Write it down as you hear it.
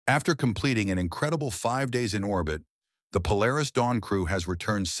After completing an incredible 5 days in orbit, the Polaris Dawn crew has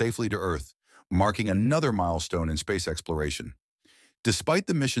returned safely to Earth, marking another milestone in space exploration. Despite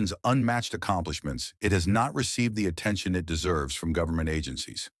the mission's unmatched accomplishments, it has not received the attention it deserves from government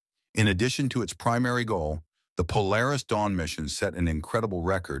agencies. In addition to its primary goal, the Polaris Dawn mission set an incredible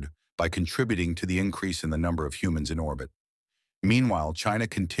record by contributing to the increase in the number of humans in orbit. Meanwhile, China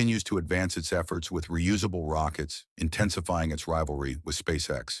continues to advance its efforts with reusable rockets, intensifying its rivalry with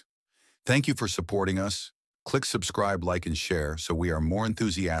SpaceX. Thank you for supporting us. Click subscribe, like, and share so we are more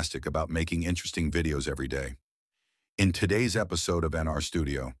enthusiastic about making interesting videos every day. In today's episode of NR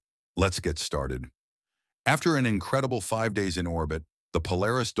Studio, let's get started. After an incredible 5 days in orbit, the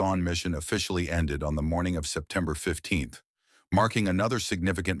Polaris Dawn mission officially ended on the morning of September 15th, marking another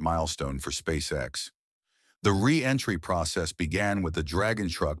significant milestone for SpaceX. The re-entry process began with the Dragon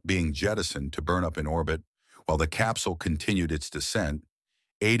truck being jettisoned to burn up in orbit, while the capsule continued its descent,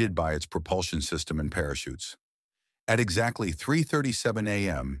 aided by its propulsion system and parachutes. At exactly 3:37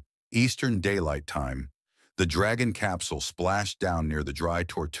 a.m. Eastern Daylight Time, the Dragon capsule splashed down near the dry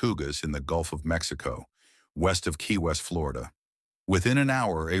Tortugas in the Gulf of Mexico, west of Key West, Florida. Within an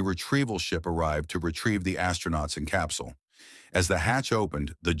hour, a retrieval ship arrived to retrieve the astronauts and capsule. As the hatch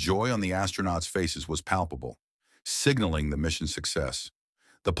opened, the joy on the astronauts' faces was palpable, signaling the mission's success.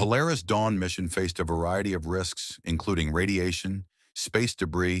 The Polaris Dawn mission faced a variety of risks, including radiation, space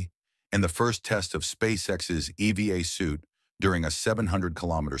debris, and the first test of SpaceX's EVA suit during a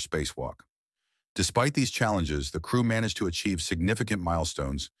 700-kilometer spacewalk. Despite these challenges, the crew managed to achieve significant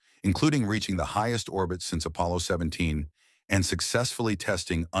milestones, including reaching the highest orbit since Apollo 17 and successfully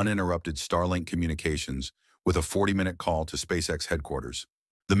testing uninterrupted Starlink communications with a 40-minute call to SpaceX headquarters.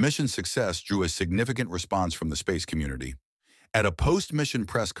 The mission's success drew a significant response from the space community. At a post-mission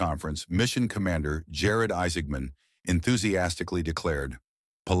press conference, Mission Commander Jared Isaacman enthusiastically declared,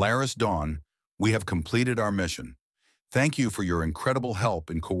 "Polaris Dawn, we have completed our mission. Thank you for your incredible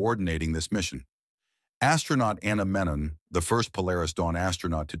help in coordinating this mission." Astronaut Anna Menon, the first Polaris Dawn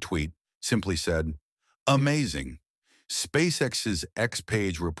astronaut to tweet, simply said, "Amazing." SpaceX's X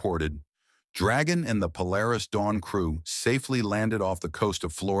page reported, Dragon and the Polaris Dawn crew safely landed off the coast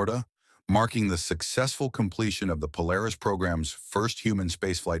of Florida, marking the successful completion of the Polaris program's first human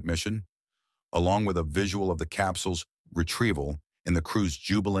spaceflight mission, along with a visual of the capsule's retrieval and the crew's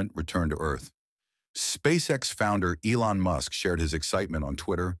jubilant return to Earth. SpaceX founder Elon Musk shared his excitement on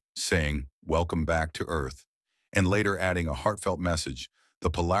Twitter, saying, "Welcome back to Earth," and later adding a heartfelt message, "The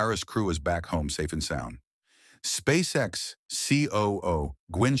Polaris crew is back home safe and sound." SpaceX COO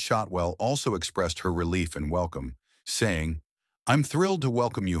Gwynne Shotwell also expressed her relief and welcome, saying, "I'm thrilled to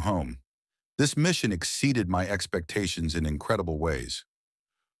welcome you home. This mission exceeded my expectations in incredible ways."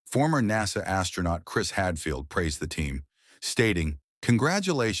 Former NASA astronaut Chris Hadfield praised the team, stating,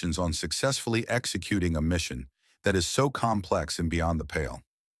 "Congratulations on successfully executing a mission that is so complex and beyond the pale."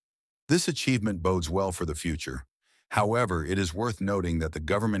 This achievement bodes well for the future. However, it is worth noting that the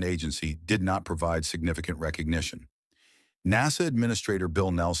government agency did not provide significant recognition. NASA Administrator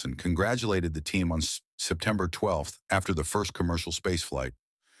Bill Nelson congratulated the team on September 12th after the first commercial spaceflight,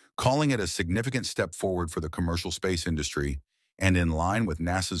 calling it a significant step forward for the commercial space industry and in line with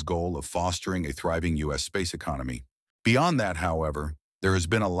NASA's goal of fostering a thriving U.S. space economy. Beyond that, however, there has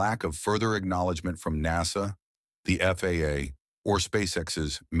been a lack of further acknowledgement from NASA, the FAA, or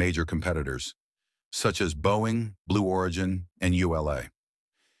SpaceX's major competitors, such as Boeing, Blue Origin, and ULA.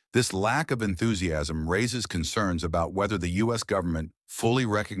 This lack of enthusiasm raises concerns about whether the U.S. government fully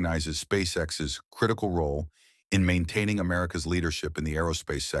recognizes SpaceX's critical role in maintaining America's leadership in the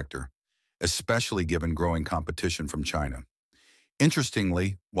aerospace sector, especially given growing competition from China.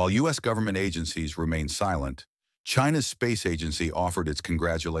 Interestingly, while U.S. government agencies remain silent, China's space agency offered its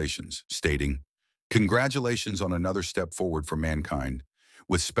congratulations, stating, "Congratulations on another step forward for mankind,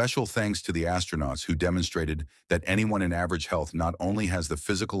 with special thanks to the astronauts who demonstrated that anyone in average health not only has the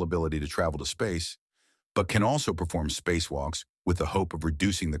physical ability to travel to space, but can also perform spacewalks with the hope of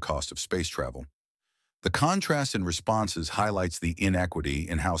reducing the cost of space travel." The contrast in responses highlights the inequity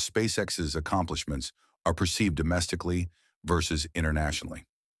in how SpaceX's accomplishments are perceived domestically versus internationally.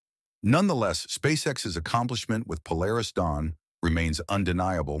 Nonetheless, SpaceX's accomplishment with Polaris Dawn remains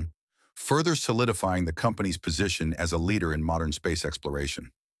undeniable, further solidifying the company's position as a leader in modern space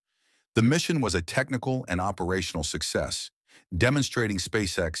exploration. The mission was a technical and operational success, demonstrating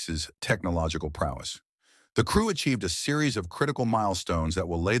SpaceX's technological prowess. The crew achieved a series of critical milestones that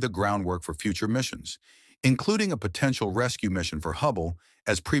will lay the groundwork for future missions, including a potential rescue mission for Hubble,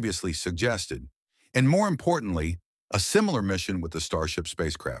 as previously suggested, and more importantly, a similar mission with the Starship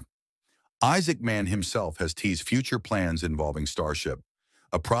spacecraft. Isaac Mann himself has teased future plans involving Starship,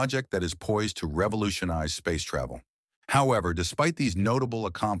 a project that is poised to revolutionize space travel. However, despite these notable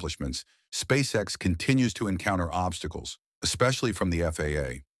accomplishments, SpaceX continues to encounter obstacles, especially from the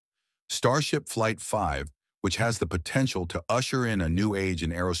FAA. Starship Flight 5, which has the potential to usher in a new age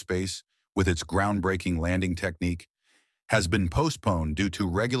in aerospace with its groundbreaking landing technique, has been postponed due to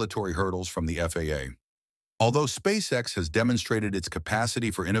regulatory hurdles from the FAA. Although SpaceX has demonstrated its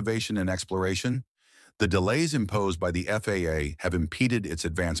capacity for innovation and exploration, the delays imposed by the FAA have impeded its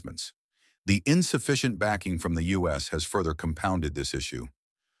advancements. The insufficient backing from the U.S. has further compounded this issue.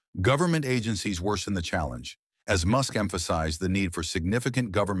 Government agencies worsen the challenge, as Musk emphasized the need for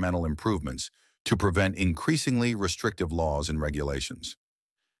significant governmental improvements to prevent increasingly restrictive laws and regulations.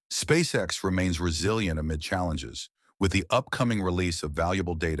 SpaceX remains resilient amid challenges, with the upcoming release of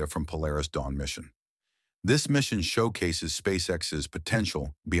valuable data from Polaris Dawn mission. This mission showcases SpaceX's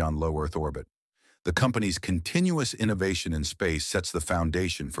potential beyond low Earth orbit. The company's continuous innovation in space sets the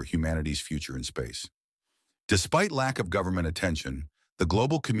foundation for humanity's future in space. Despite lack of government attention, the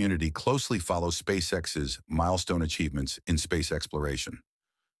global community closely follows SpaceX's milestone achievements in space exploration.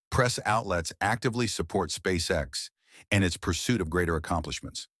 Press outlets actively support SpaceX and its pursuit of greater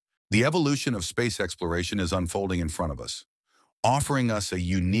accomplishments. The evolution of space exploration is unfolding in front of us, offering us a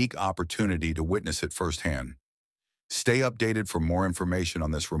unique opportunity to witness it firsthand. Stay updated for more information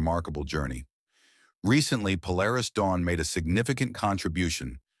on this remarkable journey. Recently, Polaris Dawn made a significant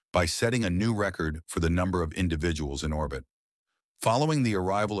contribution by setting a new record for the number of individuals in orbit. Following the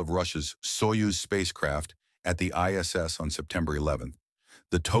arrival of Russia's Soyuz spacecraft at the ISS on September 11th,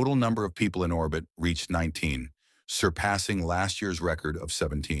 the total number of people in orbit reached 19, surpassing last year's record of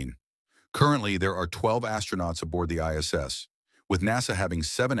 17. Currently, there are 12 astronauts aboard the ISS, with NASA having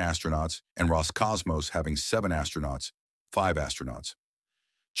 7 astronauts and Roscosmos having 7 astronauts, 5 astronauts.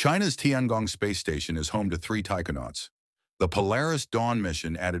 China's Tiangong space station is home to 3 taikonauts. The Polaris Dawn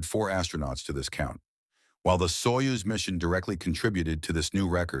mission added 4 astronauts to this count. While the Soyuz mission directly contributed to this new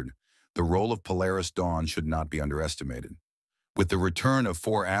record, the role of Polaris Dawn should not be underestimated. With the return of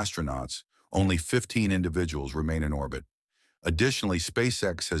 4 astronauts, only 15 individuals remain in orbit. Additionally,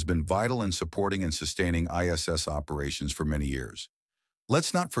 SpaceX has been vital in supporting and sustaining ISS operations for many years.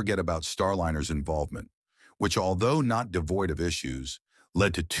 Let's not forget about Starliner's involvement, which, although not devoid of issues,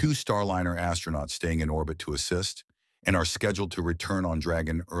 led to 2 Starliner astronauts staying in orbit to assist and are scheduled to return on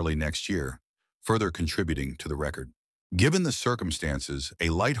Dragon early next year, further contributing to the record. Given the circumstances, a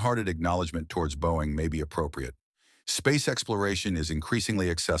lighthearted acknowledgement towards Boeing may be appropriate. Space exploration is increasingly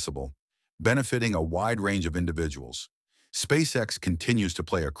accessible, benefiting a wide range of individuals. SpaceX continues to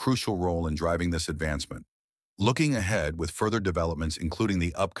play a crucial role in driving this advancement. Looking ahead, with further developments including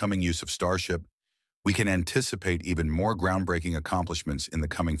the upcoming use of Starship, we can anticipate even more groundbreaking accomplishments in the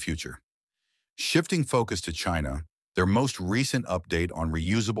coming future. Shifting focus to China, their most recent update on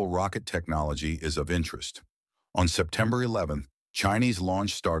reusable rocket technology is of interest. On September 11th, Chinese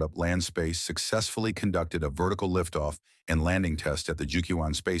launch startup Landspace successfully conducted a vertical liftoff and landing test at the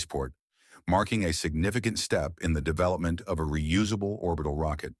Jiuquan spaceport, marking a significant step in the development of a reusable orbital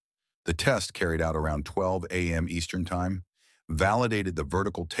rocket. The test, carried out around 12 a.m. Eastern Time, validated the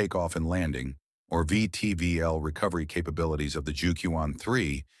vertical takeoff and landing, or VTVL, recovery capabilities of the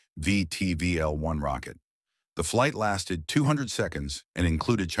Jiuquan-3 VTVL-1 rocket. The flight lasted 200 seconds and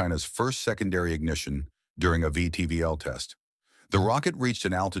included China's first secondary ignition during a VTVL test. The rocket reached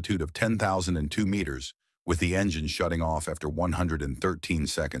an altitude of 10,002 meters, with the engine shutting off after 113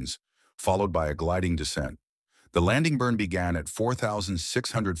 seconds, followed by a gliding descent. The landing burn began at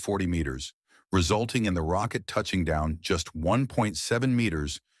 4,640 meters, resulting in the rocket touching down just 1.7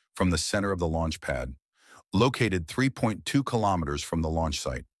 meters from the center of the launch pad, located 3.2 kilometers from the launch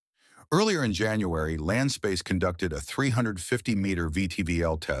site. Earlier in January, Landspace conducted a 350-meter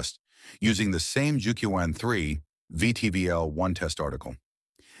VTVL test using the same Jiuquan-3 VTVL-1 test article.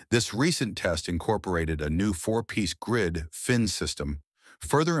 This recent test incorporated a new 4-piece grid fin system,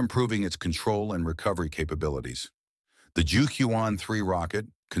 further improving its control and recovery capabilities. The Jiuquan-3 rocket,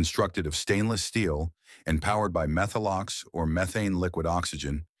 constructed of stainless steel and powered by methalox or methane liquid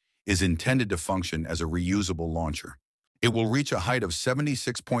oxygen, is intended to function as a reusable launcher. It will reach a height of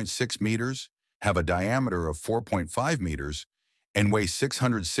 76.6 meters, have a diameter of 4.5 meters, and weigh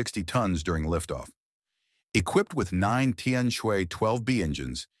 660 tons during liftoff. Equipped with 9 Tianshui 12B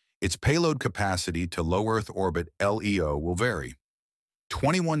engines, its payload capacity to low Earth orbit LEO will vary.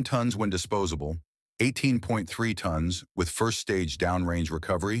 21 tons when disposable, 18.3 tons with first stage downrange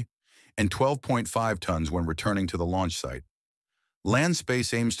recovery, and 12.5 tons when returning to the launch site.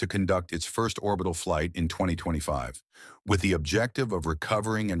 Landspace aims to conduct its first orbital flight in 2025, with the objective of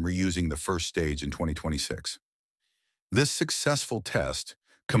recovering and reusing the first stage in 2026. This successful test,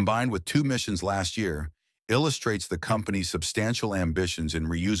 combined with 2 missions last year, illustrates the company's substantial ambitions in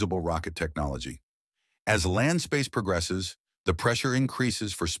reusable rocket technology. As land space progresses, the pressure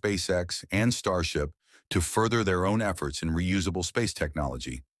increases for SpaceX and Starship to further their own efforts in reusable space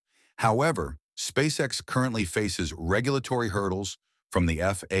technology. However, SpaceX currently faces regulatory hurdles from the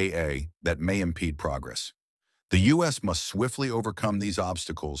FAA that may impede progress. The U.S. must swiftly overcome these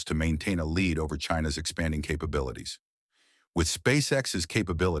obstacles to maintain a lead over China's expanding capabilities. With SpaceX's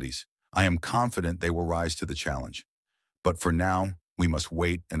capabilities, I am confident they will rise to the challenge. But for now, we must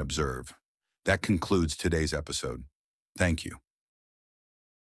wait and observe. That concludes today's episode. Thank you.